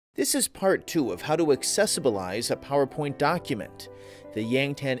This is part 2 of how to accessibilize a PowerPoint document. The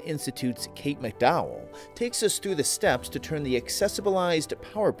Yangtan Institute's Kate McDowell takes us through the steps to turn the accessibilized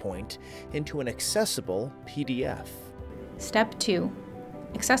PowerPoint into an accessible PDF. Step 2.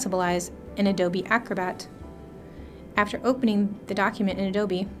 Accessibilize in Adobe Acrobat. After opening the document in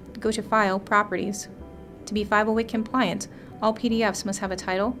Adobe, go to File, Properties. To be 508 compliant, all PDFs must have a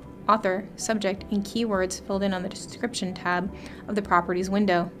title, author, subject, and keywords filled in on the Description tab of the Properties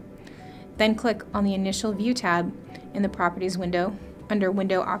window. Then click on the Initial View tab in the Properties window under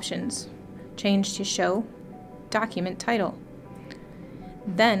Window Options. Change to Show Document Title.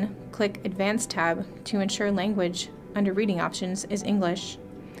 Then click Advanced tab to ensure language under Reading Options is English.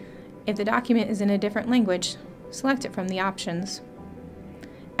 If the document is in a different language, select it from the options.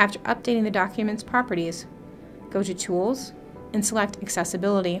 After updating the document's properties, go to Tools and select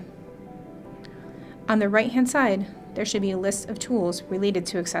Accessibility. On the right-hand side, there should be a list of tools related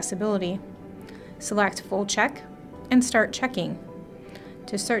to accessibility. Select Full Check and start checking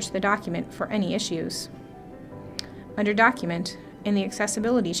to search the document for any issues. Under Document, in the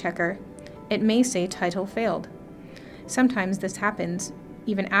Accessibility Checker, it may say Title Failed. Sometimes this happens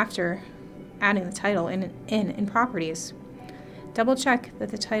even after adding the title in Properties. Double check that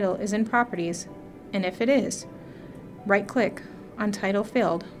the title is in Properties, and if it is, right-click on Title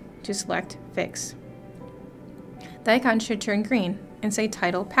Failed to select Fix. The icon should turn green and say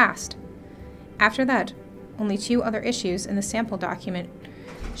Title Passed. After that, only 2 other issues in the sample document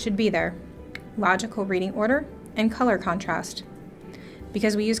should be there: logical reading order and color contrast.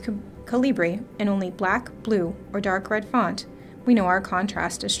 Because we use Calibri in only black, blue, or dark red font, we know our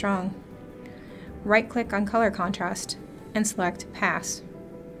contrast is strong. Right-click on Color Contrast and select Pass.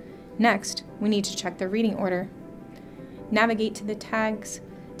 Next, we need to check the reading order. Navigate to the Tags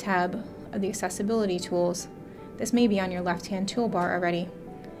tab of the Accessibility tools. This may be on your left-hand toolbar already.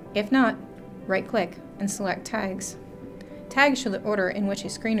 If not, right-click and select Tags. Tags show the order in which a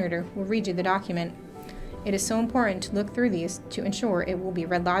screen reader will read you the document. It is so important to look through these to ensure it will be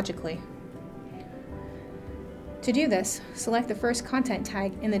read logically. To do this, select the first content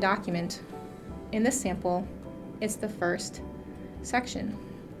tag in the document. In this sample, it's the first section.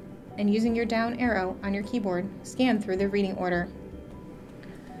 And using your down arrow on your keyboard, scan through the reading order.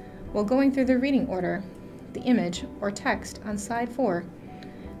 While going through the reading order, the image or text on slide 4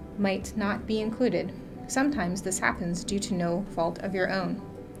 might not be included. Sometimes this happens due to no fault of your own.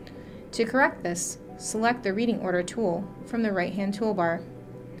 To correct this, select the Reading Order tool from the right-hand toolbar.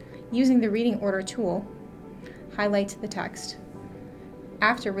 Using the Reading Order tool, highlight the text.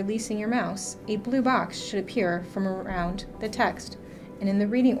 After releasing your mouse, a blue box should appear from around the text, and in the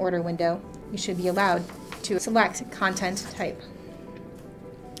Reading Order window, you should be allowed to select Content Type.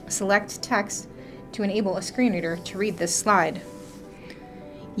 Select Text to enable a screen reader to read this slide.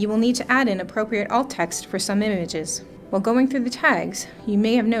 You will need to add in appropriate alt text for some images. While going through the tags, you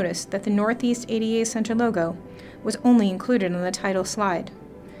may have noticed that the Northeast ADA Center logo was only included on the title slide.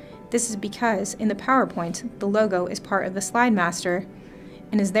 This is because in the PowerPoint, the logo is part of the slide master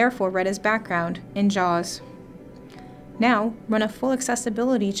and is therefore read as background in JAWS. Now, run a full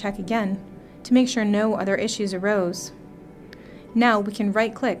accessibility check again to make sure no other issues arose. Now we can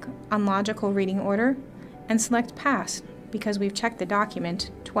right-click on Logical Reading Order and select Pass because we've checked the document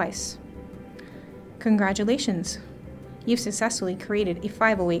twice. Congratulations! You've successfully created a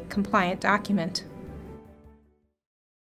 508 compliant document.